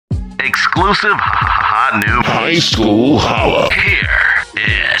exclusive hot new High School Holla. Here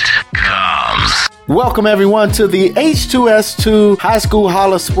it comes. Welcome everyone to the H2S2 High School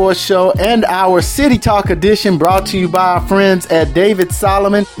Holla Sports Show and our City Talk edition, brought to you by our friends at David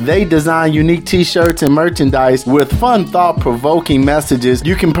Solomon. They design unique t-shirts and merchandise with fun, thought-provoking messages.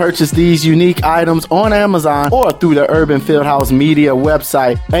 You can purchase these unique items on Amazon or through the Urban Fieldhouse Media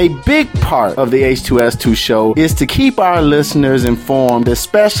website. A big part of the H2S2 show is to keep our listeners informed,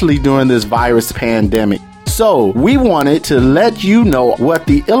 especially during this virus pandemic. So, we wanted to let you know what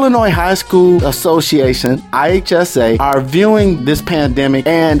the Illinois High School Association, IHSA, are viewing this pandemic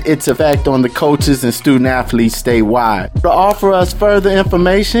and its effect on the coaches and student athletes statewide. To offer us further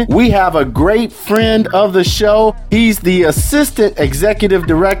information, we have a great friend of the show. He's the Assistant Executive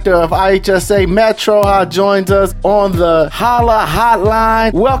Director of IHSA. Matt Troha joins us on the Holla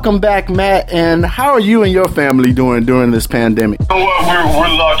Hotline. Welcome back, Matt. And how are you and your family doing during this pandemic? We're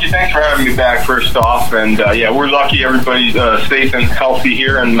lucky. Thanks for having me back, first off. And we're lucky everybody's safe and healthy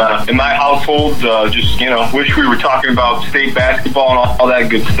here. And in my household, wish we were talking about state basketball and all that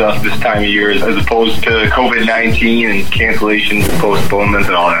good stuff this time of year, as opposed to COVID-19 and cancellations and postponements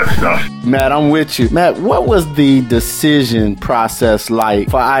and all that stuff. Matt, I'm with you. Matt, what was the decision process like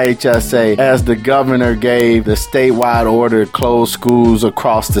for IHSA as the governor gave the statewide order to close schools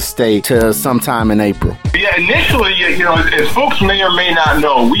across the state to sometime in April? Yeah, initially, as folks may or may not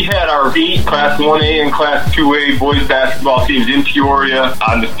know, we had our 8 Class 1A and Class 2A boys basketball teams in Peoria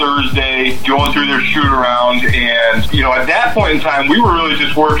on the Thursday, going through their shoot-around. And, at that point in time, we were really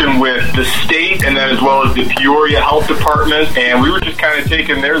just working with the state and then as well as the Peoria Health Department. And we were just kind of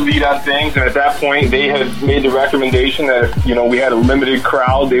taking their lead on things. And at that point, they had made the recommendation that if, we had a limited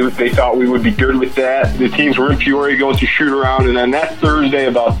crowd, they thought we would be good with that. The teams were in Peoria going to shoot-around. And then that Thursday,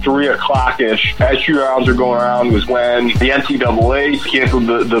 about 3 o'clock-ish, as shoot-arounds were going around, was when the NCAA canceled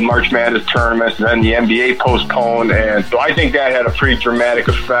the March Madness tournament, and then the NBA postponed. And so I think that had a pretty dramatic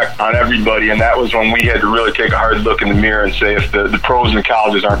effect on everybody. And that was when we had to really take a hard look in the mirror and say, if the pros and the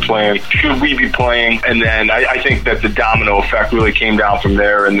colleges aren't playing, should we be playing? And then I think that the domino effect really came down from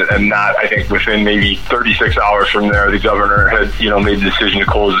there. And not, I think, within maybe 36 hours from there, the governor had, made the decision to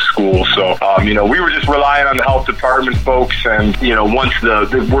close the school. So, we were just relying on the health department folks. And, once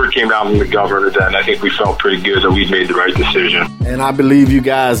the word came down from the governor, then I think we felt pretty good that we'd made the right decision. And I believe you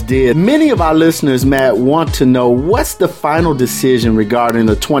guys did. Many of our listeners, Matt, want to know what's the final decision regarding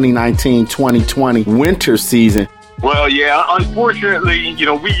the 2019-2020 winter season. Well, yeah, unfortunately,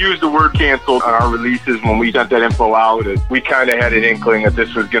 we used the word canceled on our releases when we sent that info out. We kind of had an inkling that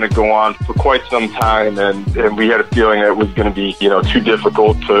this was going to go on for quite some time, and we had a feeling that it was going to be, too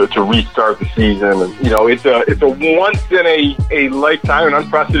difficult to restart the season. And, it's a once in a lifetime, an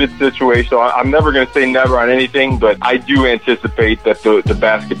unprecedented situation. So I'm never going to say never on anything, but I do anticipate that the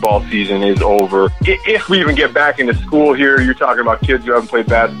basketball season is over. If we even get back into school here, you're talking about kids who haven't played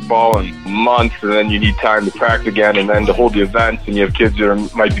basketball in months, and then you need time to practice again, and then to hold the events, and you have kids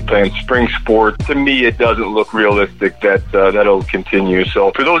that might be playing spring sports. To me, it doesn't look realistic that that'll continue.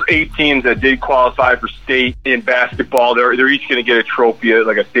 So for those 8 teams that did qualify for state in basketball, they're each going to get a trophy,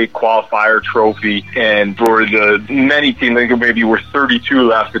 like a state qualifier trophy. And for the many teams, I think maybe we're 32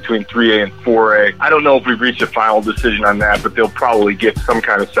 left between 3A and 4A. I don't know if we've reached a final decision on that, but they'll probably get some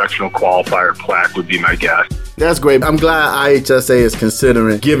kind of sectional qualifier plaque, would be my guess. That's great. I'm glad IHSA is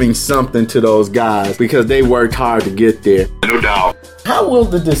considering giving something to those guys because they worked hard to get there. No doubt. How will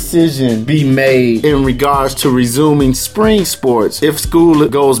the decision be made in regards to resuming spring sports if school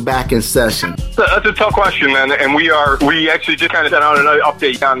goes back in session? That's a tough question, man. And we actually just kind of sent out an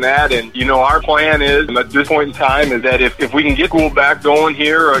update on that. And, our plan is, at this point in time, is that if we can get school back going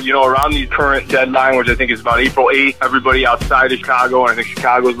here, around the current deadline, which I think is about April 8th, everybody outside of Chicago, and I think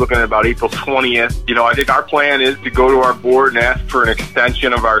Chicago's looking at about April 20th. I think our plan is to go to our board and ask for an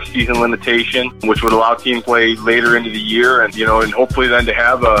extension of our season limitation, which would allow teams to play later into the year, and hopefully then to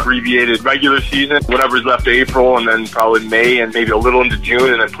have a abbreviated regular season, whatever's left of April, and then probably May and maybe a little into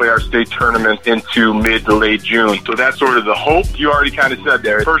June, and then play our state tournament into mid to late June. So that's sort of the hope. You already kind of said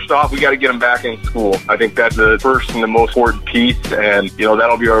there. First off, we got to get them back in school. I think that's the first and the most important piece, and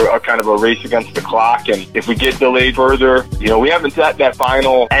that'll be a kind of a race against the clock. And if we get delayed further, we haven't set that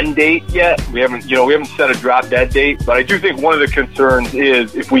final end date yet. We haven't set a drop dead date. But I do think one of the concerns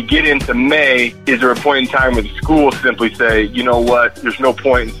is if we get into May, is there a point in time where the schools simply say, you know what, there's no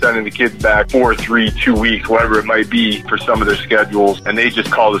point in sending the kids back 4, 3, 2 weeks, whatever it might be for some of their schedules, and they just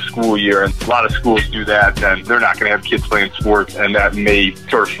call the school year. And a lot of schools do that, then they're not going to have kids playing sports, and that may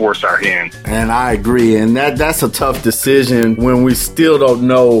sort of force our hand. And I agree, and that's a tough decision when we still don't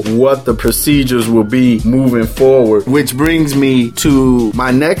know what the procedures will be moving forward, which brings me to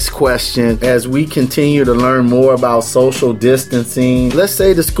my next question. As we continue to learn more about social distancing, let's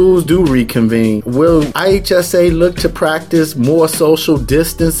say the schools do reconvene, will IHSA look to practice more social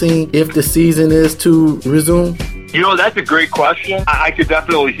distancing if the season is to resume? You know, that's a great question. I could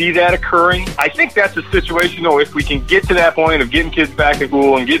definitely see that occurring. I think that's a situation, though, if we can get to that point of getting kids back in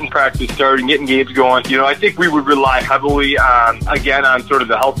school and getting practice started and getting games going, you know, I think we would rely heavily on sort of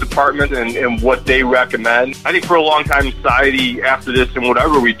the health department and what they recommend. I think for a long time, society, after this and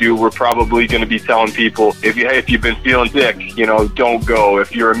whatever we do, we're probably going to be telling people, if you've been feeling sick, you know, don't go.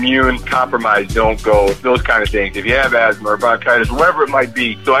 If you're immune compromised, don't go. Those kind of things. If you have asthma or bronchitis, whatever it might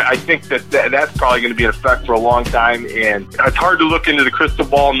be. So I think that's probably going to be in effect for a long time. And it's hard to look into the crystal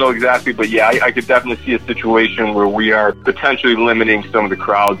ball and know exactly, but yeah, I could definitely see a situation where we are potentially limiting some of the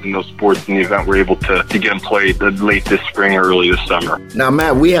crowds in those sports in the event we're able to get them played late this spring or early this summer. Now,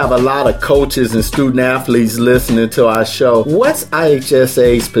 Matt, we have a lot of coaches and student athletes listening to our show. What's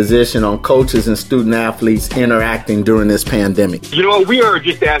IHSA's position on coaches and student athletes interacting during this pandemic? You know, we are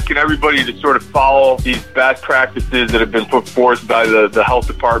just asking everybody to sort of follow these best practices that have been put forth by the health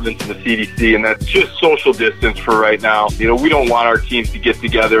departments and the CDC, and that's just social distance for right now. You know, we don't want our teams to get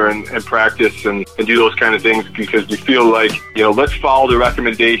together and practice and do those kind of things because we feel like, you know, let's follow the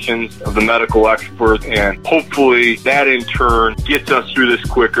recommendations of the medical experts, and hopefully that in turn gets us through this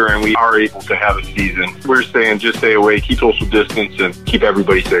quicker and we are able to have a season. We're saying just stay away, keep social distance, and keep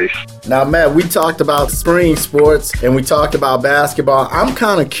everybody safe. Now, Matt, we talked about spring sports and we talked about basketball. I'm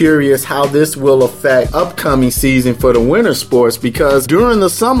kind of curious how this will affect upcoming season for the winter sports, because during the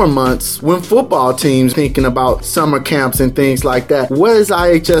summer months, when football teams thinking about summer camps and things like that, what is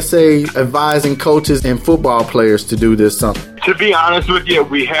IHSA advising coaches and football players to do this summer? To be honest with you,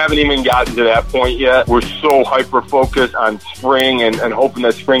 we haven't even gotten to that point yet. We're so hyper-focused on spring and hoping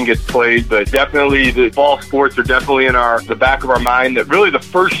that spring gets played. But definitely the fall sports are definitely in the back of our mind. That really the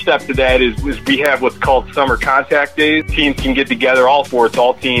first step to that is we have what's called summer contact days. Teams can get together, all sports,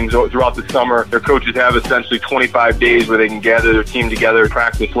 all teams throughout the summer. Their coaches have essentially 25 days where they can gather their team together,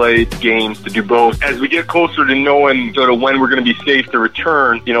 practice plays, games, to do both. As we get closer to knowing sort of when we're going to be safe to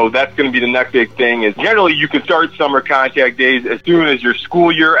return, you know, that's going to be the next big thing. Is generally you can start summer contact days as soon as your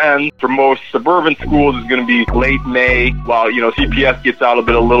school year ends. For most suburban schools, it's going to be late May, while, you know, CPS gets out a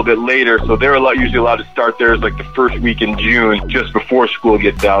little bit later. So they're usually allowed to start theirs like the first week in June, just before school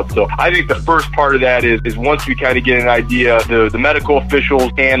gets out. So I think the first part of that is once we kind of get an idea, the medical officials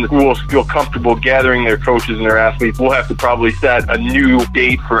and the schools feel comfortable gathering their coaches and their athletes, we'll have to probably set a new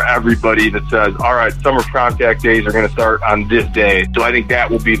date for everybody that says, all right, summer contact days are going to start on this day. So I think that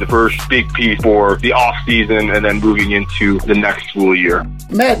will be the first big piece for the off season and then moving into the next school year.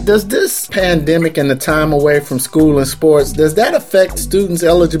 Matt, does this pandemic and the time away from school and sports, does that affect students'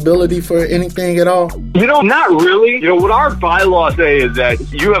 eligibility for anything at all? You know, not really. You know, what our bylaws say is that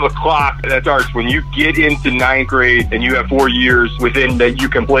you have a clock that starts when you get into 9th grade and you have 4 years within that you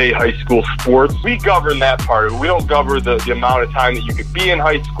can play high school sports. We govern that part of it. We don't govern the amount of time that you could be in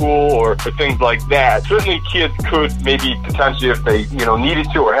high school or things like that. Certainly kids could maybe potentially, if they, you know, needed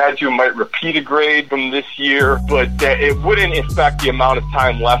to or had to, might repeat a grade from this year, but it wouldn't affect the amount of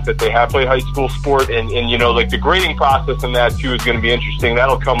time left that they have played high school sport. And you know, like the grading process in that too is going to be interesting.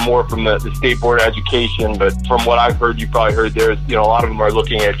 That'll come more from the State Board of Education, but from what I've heard, you probably heard, there's, you know, a lot of them are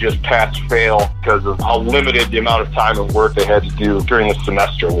looking at just pass fail because of how limited the amount of time and work they had to do during the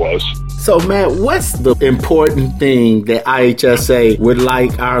semester was. So, Matt, what's the important thing that IHSA would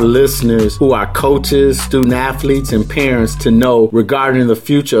like our listeners who are coaches, student athletes, and parents to know regarding the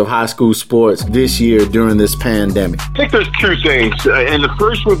future of high school sports this year during this pandemic? I think there's two things. And the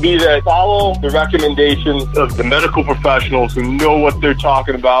first would be that follow the recommendations of the medical professionals who know what they're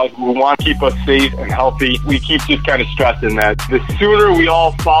talking about, who want to keep us safe and healthy. We keep just kind of stressing that. The sooner we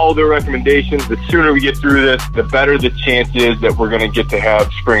all follow their recommendations, the sooner we get through this, the better the chance is that we're going to get to have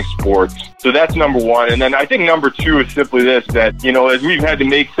spring sports. sports. So that's number one. And then I think number two is simply this, that, as we've had to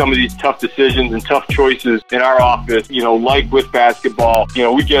make some of these tough decisions and tough choices in our office, like with basketball,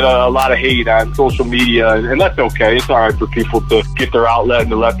 we get a lot of hate on social media, and that's okay. It's all right for people to get their outlet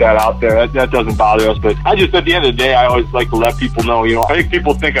and to let that out there. That doesn't bother us. But I just, at the end of the day, I always like to let people know, I think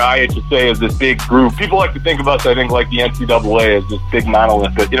people think of IHSA as this big group. People like to think of us, I think, like the NCAA as this big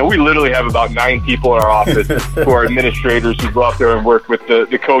monolith. But, we literally have about 9 people in our office who are administrators who go out there and work with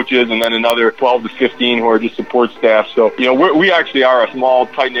the coaches, and then another 12 to 15 who are just support staff. So, we actually are a small,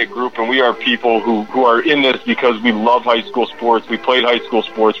 tight-knit group, and we are people who are in this because we love high school sports. We played high school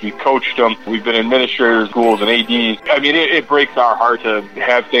sports. We coached them. We've been administrators, schools, and ADs. I mean, it breaks our heart to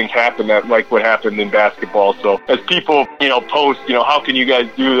have things happen that like what happened in basketball. So as people, post, how can you guys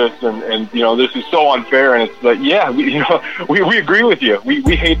do this? And this is so unfair. And it's like, yeah, we agree with you. We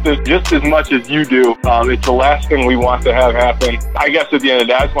hate this just as much as you do. It's the last thing we want to have happen. I guess at the end of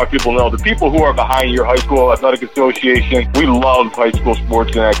the day, I just want people to know, the people who are behind your high school athletic association, we love high school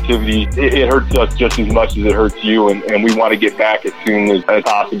sports and activity. It hurts us just as much as it hurts you. And we want to get back as soon as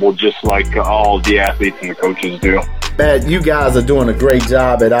possible, just like all of the athletes and the coaches do. Matt, you guys are doing a great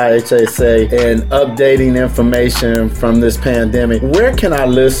job at IHSA and updating information from this pandemic. Where can our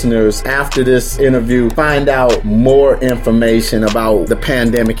listeners, after this interview, find out more information about the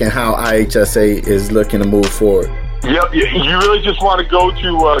pandemic and how IHSA is looking to move forward? Yep, you really just want to go to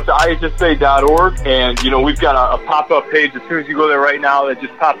ihsa.org, and, we've got a pop-up page as soon as you go there right now that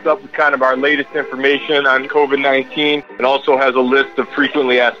just pops up with kind of our latest information on COVID-19. It also has a list of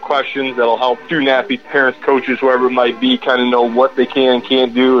frequently asked questions that'll help student athletes, parents, coaches, whoever it might be, kind of know what they can and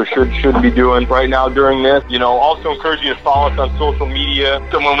can't do or shouldn't be doing right now during this. Also encourage you to follow us on social media.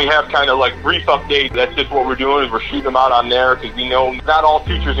 So when we have kind of like brief updates, that's just what we're doing, is we're shooting them out on there, because we know not all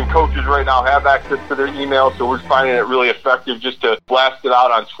teachers and coaches right now have access to their email, so we're finding it really effective just to blast it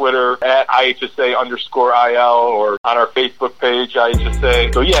out on Twitter at IHSA_IL or on our Facebook page,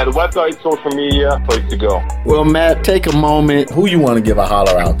 IHSA. So yeah, the website, social media, place to go. Well, Matt, take a moment. Who you want to give a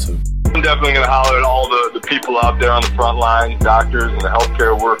holler out to? I'm definitely going to holler at all the people out there on the front line, doctors and the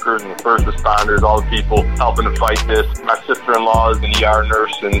healthcare workers and the first responders, all the people helping to fight this. My sister-in-law is an ER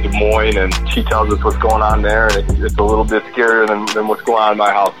nurse in Des Moines, and she tells us what's going on there, and it's a little bit scarier than what's going on in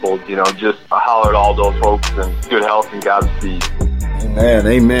my household. Just holler at all those folks, and good health and Godspeed.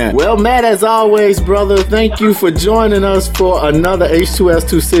 Amen. Well, Matt, as always, brother, thank you for joining us for another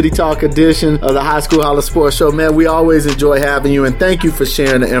H2S2 City Talk edition of the High School Holla Sports Show. Man, we always enjoy having you, and thank you for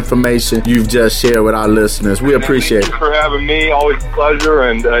sharing the information you've just shared with our listeners. We appreciate it. Thank you for having me. Always a pleasure,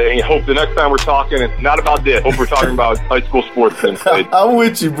 and I hope the next time we're talking, it's not about this. Hope we're talking about high school sports. I'm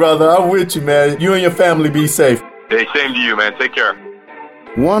with you, brother. I'm with you, man. You and your family be safe. Hey, same to you, man. Take care.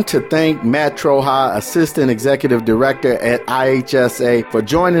 Want to thank Matt Troja, Assistant Executive Director at IHSA, for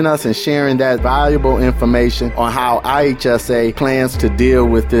joining us and sharing that valuable information on how IHSA plans to deal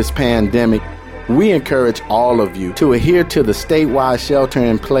with this pandemic. We encourage all of you to adhere to the statewide shelter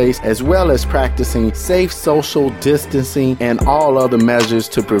in place, as well as practicing safe social distancing and all other measures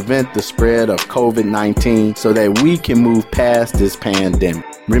to prevent the spread of COVID-19 so that we can move past this pandemic.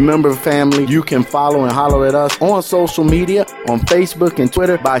 Remember, family, you can follow and holler at us on social media, on Facebook and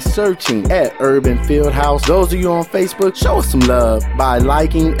Twitter by searching at Urban Fieldhouse. Those of you on Facebook, show us some love by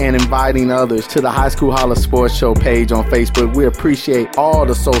liking and inviting others to the High School Holla Sports Show page on Facebook. We appreciate all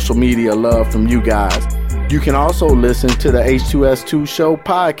the social media love from you guys. You can also listen to the H2S2 Show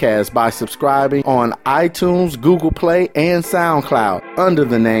podcast by subscribing on iTunes, Google Play, and SoundCloud under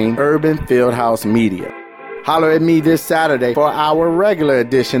the name Urban Fieldhouse Media. Holler at me this Saturday for our regular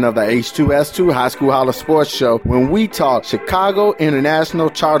edition of the H2S2 High School Holla Sports Show when we talk Chicago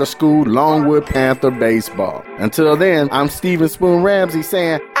International Charter School Longwood Panther baseball. Until then, I'm Steven Spoon Ramsey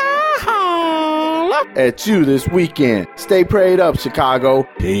saying, "Ah, at you this weekend. Stay prayed up, Chicago.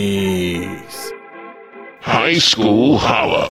 Peace." High School Holla.